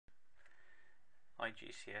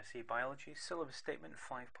GCSE Biology, Syllabus Statement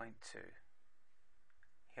 5.2.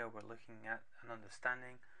 Here we're looking at an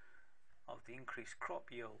understanding of the increased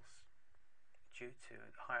crop yields due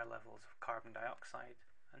to higher levels of carbon dioxide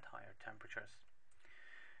and higher temperatures.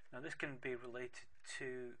 Now this can be related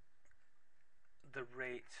to the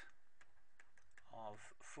rate of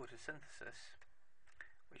photosynthesis,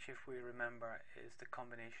 which, if we remember, is the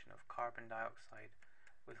combination of carbon dioxide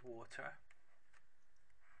with water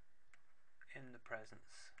in the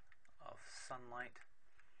presence of sunlight,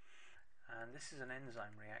 and this is an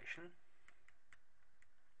enzyme reaction,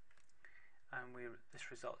 and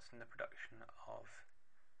this results in the production of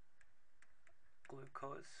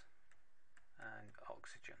glucose and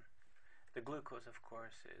oxygen. The glucose, of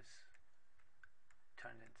course, is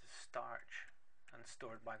turned into starch and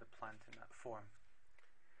stored by the plant in that form.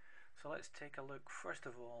 So let's take a look first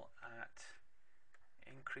of all at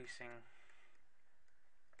increasing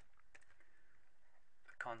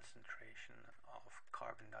the concentration of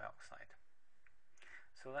carbon dioxide.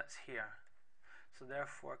 So that's here. So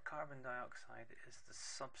therefore carbon dioxide is the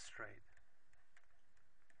substrate,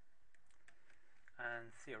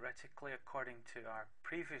 and theoretically, according to our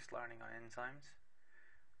previous learning on enzymes,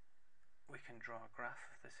 we can draw a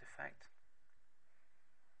graph of this effect.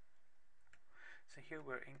 So here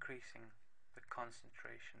we're increasing the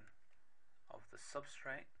concentration of the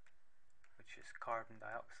substrate, which is carbon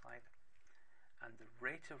dioxide, and the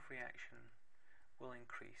rate of reaction will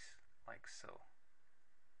increase like so.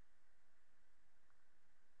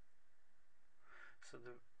 So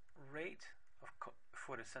the rate of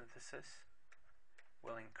photosynthesis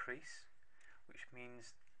will increase, which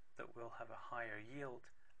means that we'll have a higher yield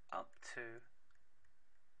up to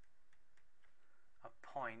a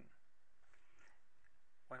point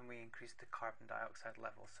when we increase the carbon dioxide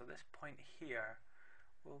level. So this point here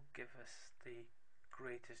will give us the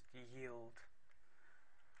greatest yield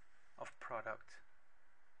of product.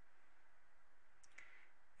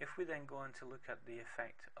 If we then go on to look at the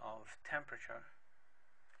effect of temperature,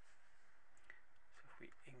 so if we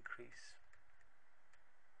increase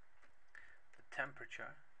the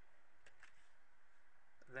temperature,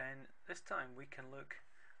 then this time we can look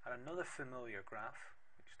at another familiar graph,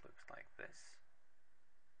 which looks like this.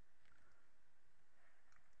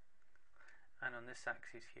 And on this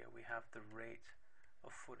axis here we have the rate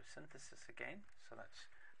of photosynthesis again, so that's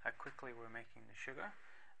how quickly we're making the sugar.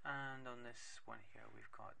 And on this one here we've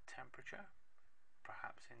got temperature,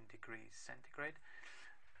 perhaps in degrees centigrade,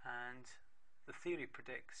 and the theory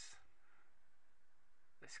predicts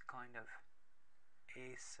this kind of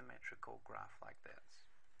asymmetrical graph like this.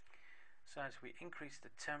 So as we increase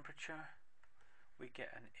the temperature, we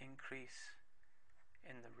get an increase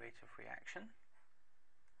in the rate of reaction,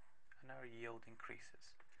 and our yield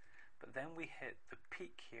increases. But then we hit the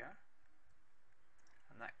peak here,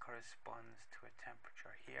 and that corresponds to a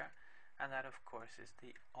temperature here, and that of course is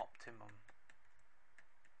the optimum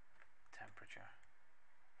temperature.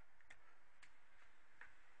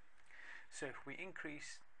 So if we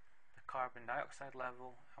increase the carbon dioxide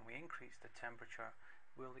level and we increase the temperature,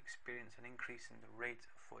 we'll experience an increase in the rate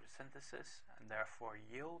of photosynthesis and therefore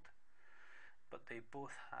yield, but they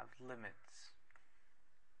both have limits.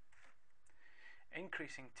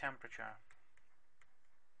 Increasing temperature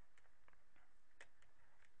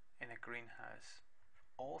in a greenhouse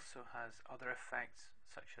also has other effects,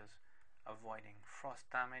 such as avoiding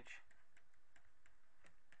frost damage,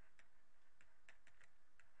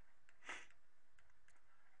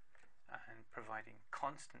 and providing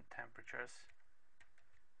constant temperatures,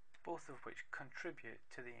 both of which contribute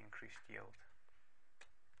to the increased yield.